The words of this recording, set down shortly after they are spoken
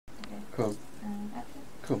Cool. Action.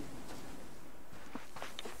 Cool.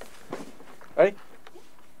 Ready?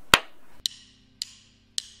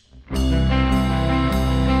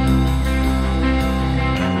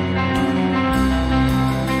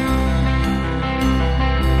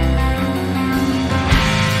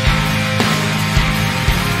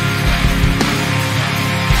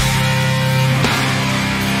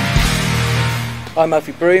 I'm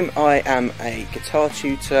Alfie Broom. I am a guitar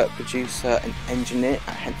tutor, producer and engineer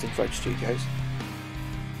at Hampstead Road Studios.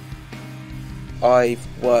 I've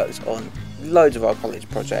worked on loads of our college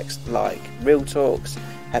projects like Real Talks,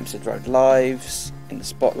 Hampstead Road Lives, In the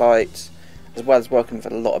Spotlight, as well as working with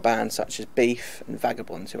a lot of bands such as Beef and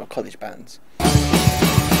Vagabonds, who are college bands.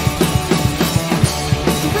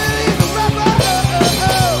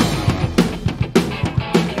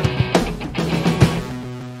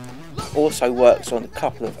 Also works on a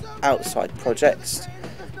couple of outside projects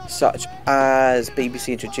such as BBC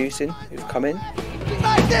Introducing, who've come in.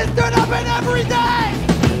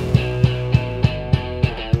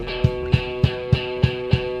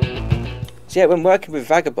 So yeah, when working with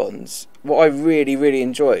Vagabonds, what I really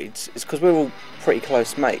enjoyed is because we're all pretty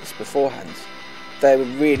close mates beforehand, they were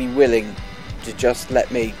really willing to just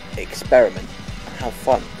let me experiment and have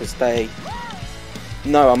fun, because they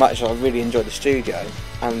know how much I really enjoy the studio,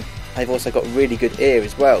 and they've also got a really good ear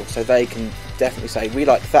as well, so they can definitely say, we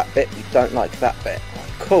like that bit, we don't like that bit. I'm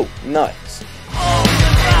like, cool, nice.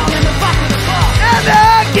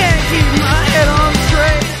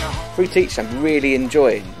 Through teaching, I'm really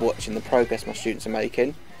enjoying watching the progress my students are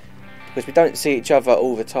making, because we don't see each other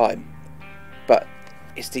all the time, but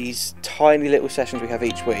it's these tiny little sessions we have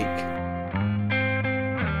each week.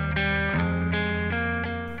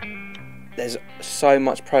 There's so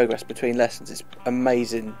much progress between lessons, it's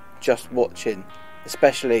amazing just watching,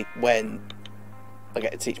 especially when I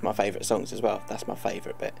get to teach my favourite songs as well. That's my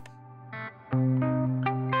favourite bit.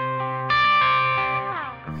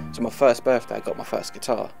 So my first birthday I got my first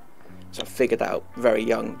guitar, so I figured out very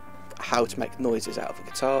young how to make noises out of a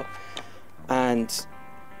guitar, and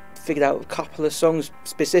figured out a couple of songs,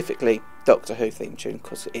 specifically Doctor Who theme tune,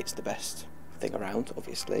 because it's the best thing around,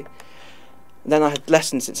 obviously. And then I had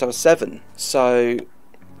lessons since I was 7, so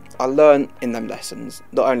I learned in them lessons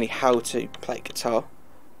not only how to play guitar,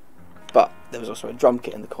 but there was also a drum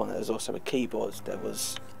kit in the corner, there was also a keyboard, there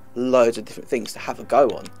was loads of different things to have a go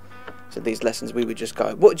on. So these lessons we would just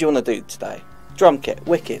go, what do you want to do today? Drum kit,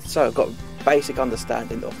 wicked. So I've got a basic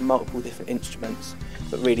understanding of multiple different instruments,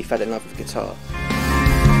 but really fell in love with guitar.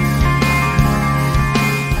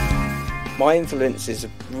 My influences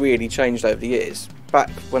have really changed over the years.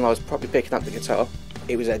 Back when I was probably picking up the guitar,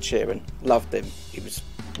 it was Ed Sheeran. Loved him. He was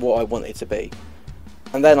what I wanted to be.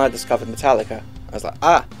 And then I discovered Metallica. I was like,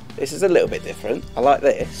 this is a little bit different. I like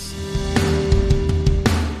this.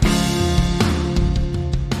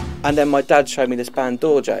 And then my dad showed me this band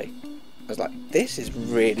Dorje. I was like, this is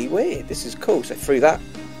really weird. This is cool. So through that,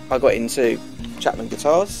 I got into Chapman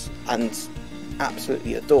guitars and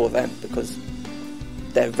absolutely adore them because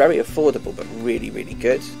they're very affordable but really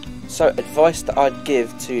good. So advice that I'd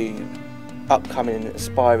give to upcoming and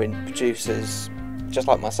aspiring producers just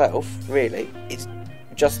like myself really is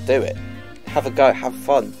just do it. Have a go, have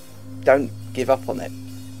fun. Don't give up on it,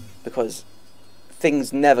 because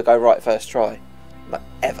things never go right first try, like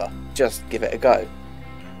ever. Just give it a go,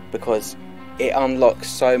 because it unlocks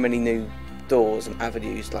so many new doors and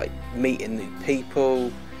avenues, like meeting new people.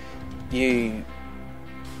 You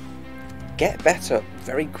get better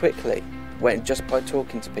very quickly just by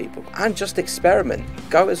talking to people, and just experiment.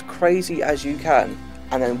 Go as crazy as you can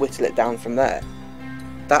and then whittle it down from there.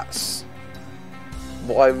 That's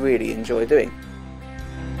what I really enjoy doing.